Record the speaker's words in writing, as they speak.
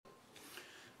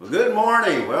Well, good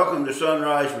morning. Welcome to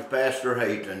Sunrise with Pastor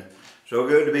Hayton. So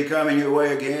good to be coming your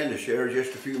way again to share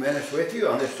just a few minutes with you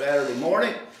on this Saturday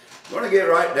morning. I'm going to get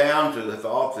right down to the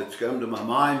thought that's come to my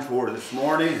mind for this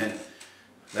morning, and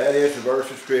that is the verse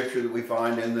of Scripture that we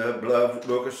find in the beloved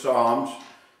book of Psalms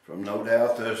from no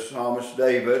doubt the psalmist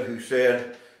David, who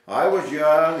said, "I was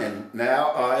young and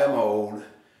now I am old,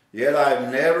 yet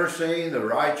I've never seen the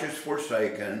righteous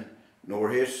forsaken,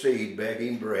 nor his seed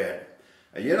begging bread."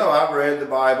 And you know, I've read the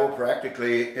Bible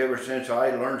practically ever since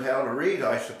I learned how to read,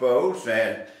 I suppose,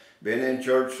 and been in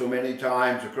church so many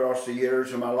times across the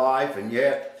years of my life, and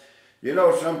yet, you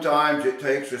know, sometimes it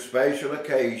takes a special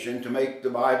occasion to make the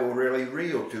Bible really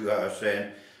real to us.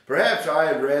 And perhaps I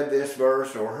had read this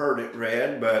verse or heard it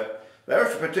read, but there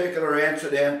was a particular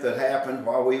incident that happened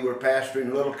while we were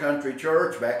pastoring a little country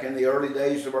church back in the early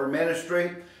days of our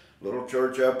ministry, a little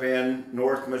church up in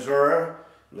North Missouri,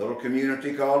 a little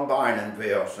community called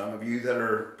Bynumville. Some of you that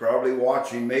are probably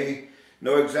watching me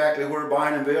know exactly where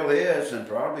Bynumville is, and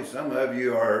probably some of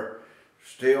you are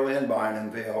still in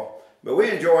Bynumville. But we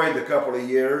enjoyed the couple of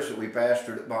years that we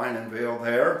pastored at Bynumville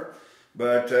there.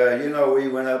 But, you know, we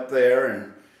went up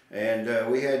there and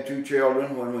we had two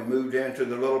children when we moved into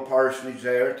the little parsonage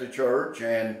there at the church.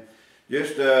 And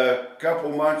just a couple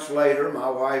months later, my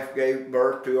wife gave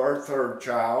birth to our third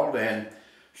child, and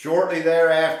shortly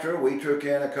thereafter, we took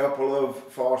in a couple of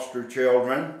foster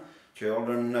children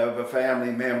of a family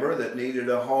member that needed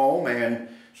a home. And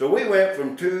so we went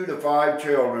from 2 to 5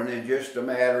 children in just a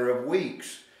matter of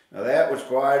weeks. Now that was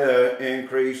quite an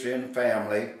increase in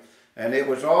family, and it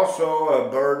was also a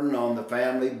burden on the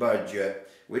family budget.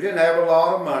 We didn't have a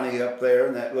lot of money up there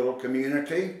in that little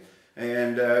community,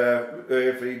 and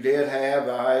if we did have,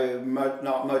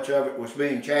 not much of it was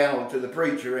being channeled to the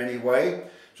preacher anyway.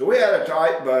 So we had a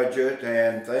tight budget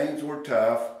and things were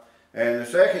tough. And the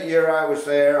second year I was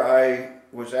there, I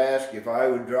was asked if I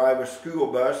would drive a school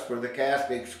bus for the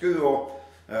Catholic school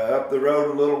up the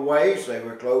road a little ways. They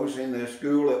were closing the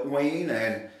school at Wayne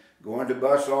and going to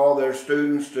bus all their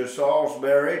students to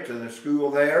Salisbury to the school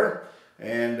there.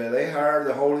 And they hired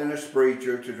the holiness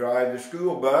preacher to drive the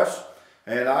school bus.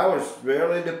 And I was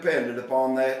really dependent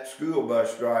upon that school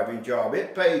bus driving job.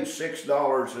 It paid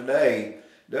 $6 a day.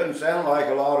 Doesn't sound like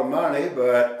a lot of money,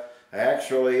 but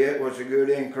actually it was a good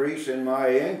increase in my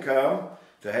income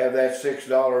to have that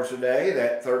 $6 a day,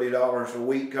 that $30 a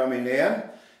week coming in.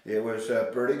 It was a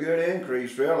pretty good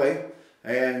increase, really.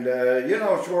 And, you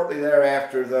know, shortly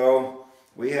thereafter, though,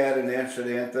 we had an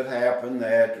incident that happened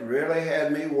that really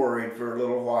had me worried for a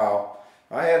little while.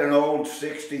 I had an old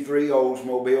 63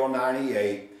 Oldsmobile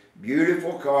 98,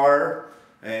 beautiful car,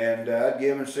 and I'd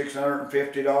given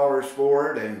 $650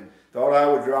 for it, and thought I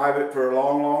would drive it for a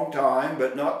long, long time.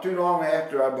 But not too long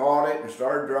after I bought it and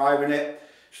started driving it,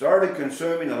 started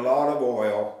consuming a lot of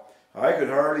oil. I could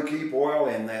hardly keep oil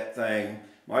in that thing.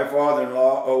 My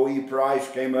father-in-law, O.E.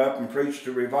 Price, came up and preached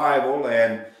a revival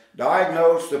and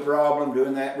diagnosed the problem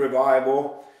during that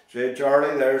revival. Said,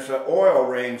 "Charlie, there's an oil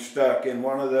ring stuck in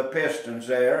one of the pistons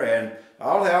there, and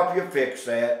I'll help you fix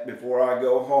that before I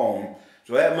go home."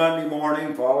 So that Monday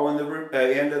morning, following the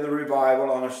end of the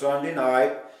revival on a Sunday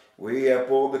night, we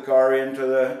pulled the car into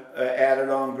the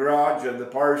added-on garage of the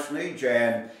parsonage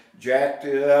and jacked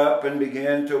it up and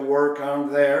began to work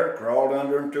on there, crawled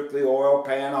under and took the oil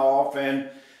pan off. And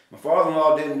my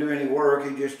father-in-law didn't do any work,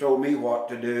 he just told me what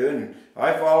to do. And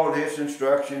I followed his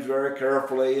instructions very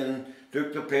carefully and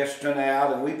took the piston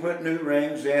out, and we put new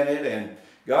rings in it and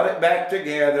got it back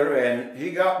together. And he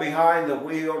got behind the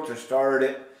wheel to start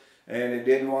it, and it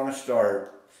didn't want to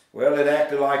start. Well, it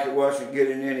acted like it wasn't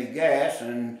getting any gas,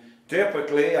 and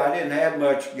typically I didn't have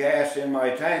much gas in my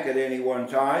tank at any one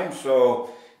time, so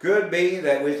could be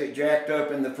that with it jacked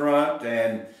up in the front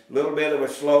and a little bit of a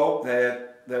slope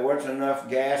that there wasn't enough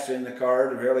gas in the car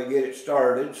to really get it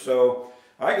started. So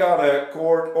I got a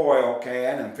quart oil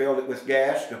can and filled it with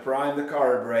gas to prime the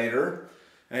carburetor.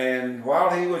 And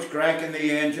while he was cranking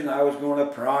the engine, I was going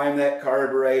to prime that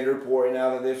carburetor, pouring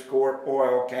out of this quart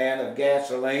oil can of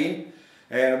gasoline.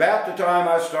 And about the time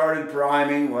I started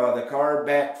priming, well, the car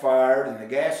backfired and the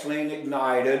gasoline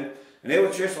ignited, and it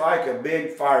was just like a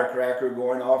big firecracker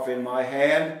going off in my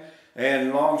hand.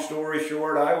 And long story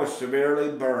short, I was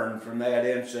severely burned from that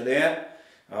incident.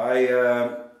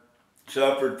 I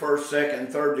suffered first,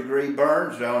 second, third degree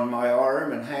burns on my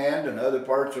arm and hand and other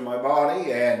parts of my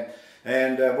body,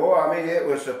 and boy, I mean, it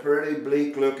was a pretty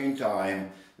bleak looking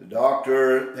time. The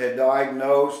doctor had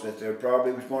diagnosed that there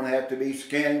probably was going to have to be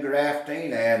skin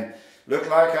grafting, and looked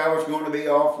like I was going to be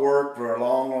off work for a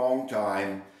long, long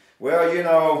time. Well, you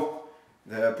know,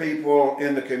 the people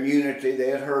in the community, they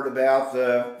had heard about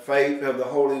the faith of the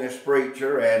holiness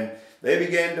preacher, and they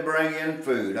began to bring in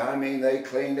food. I mean, they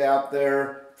cleaned out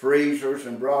their freezers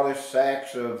and brought us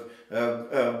sacks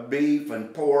of beef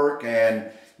and pork,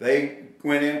 and they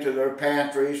went into their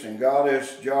pantries and got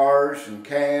us jars and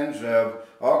cans of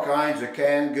all kinds of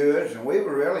canned goods, and we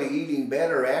were really eating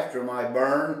better after my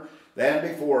burn than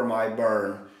before my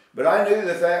burn. But I knew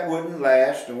that that wouldn't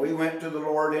last, and we went to the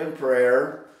Lord in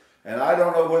prayer. And I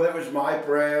don't know whether it was my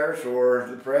prayers or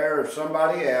the prayer of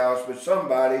somebody else, but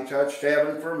somebody touched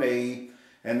heaven for me,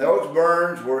 and those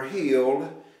burns were healed.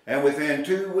 And within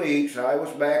 2 weeks, I was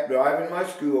back driving my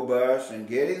school bus and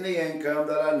getting the income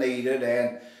that I needed.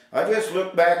 And I just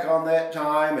look back on that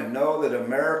time and know that a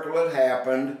miracle had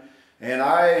happened. And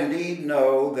I indeed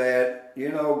know that,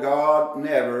 God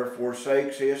never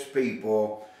forsakes His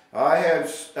people. I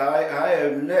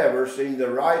have never seen the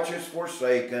righteous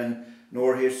forsaken,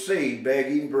 nor his seed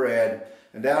begging bread.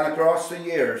 And down across the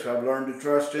years, I've learned to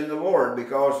trust in the Lord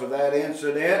because of that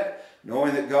incident,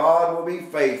 knowing that God will be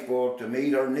faithful to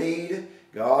meet our need.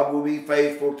 God will be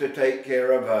faithful to take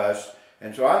care of us.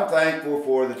 And so I'm thankful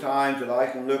for the times that I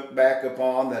can look back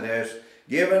upon that has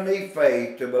given me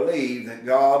faith to believe that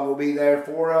God will be there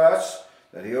for us,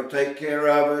 that He'll take care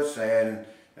of us, and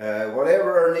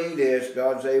whatever our need is,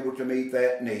 God's able to meet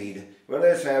that need. Well,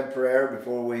 let's have prayer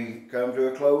before we come to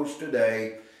a close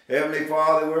today. Heavenly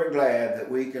Father, we're glad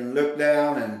that we can look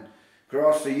down and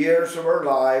across the years of our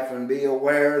life and be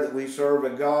aware that we serve a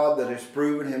God that has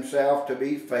proven Himself to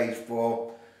be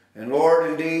faithful. And Lord,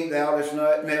 indeed, Thou dost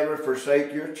never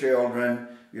forsake Your children.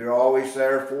 You're always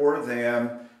there for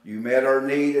them. You met our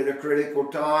need at a critical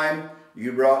time.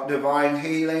 You brought divine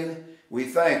healing. We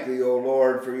thank Thee, O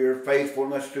Lord, for Your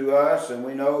faithfulness to us, and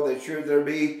we know that should there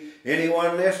be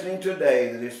anyone listening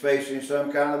today that is facing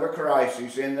some kind of a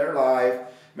crisis in their life,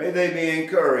 may they be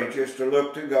encouraged just to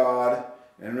look to God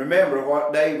and remember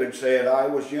what David said, I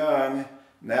was young,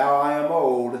 now I am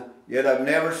old, yet I've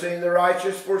never seen the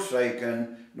righteous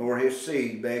forsaken, nor his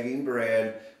seed begging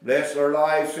bread. Bless our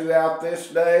lives throughout this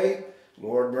day.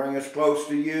 Lord, bring us close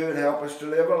to You and help us to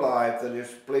live a life that is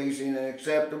pleasing and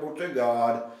acceptable to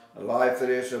God, a life that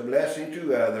is a blessing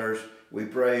to others. We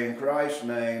pray in Christ's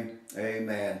name,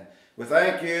 amen. Well,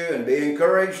 thank you, and be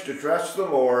encouraged to trust the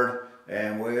Lord,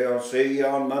 and we'll see you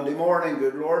on Monday morning,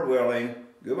 good Lord willing.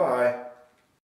 Goodbye.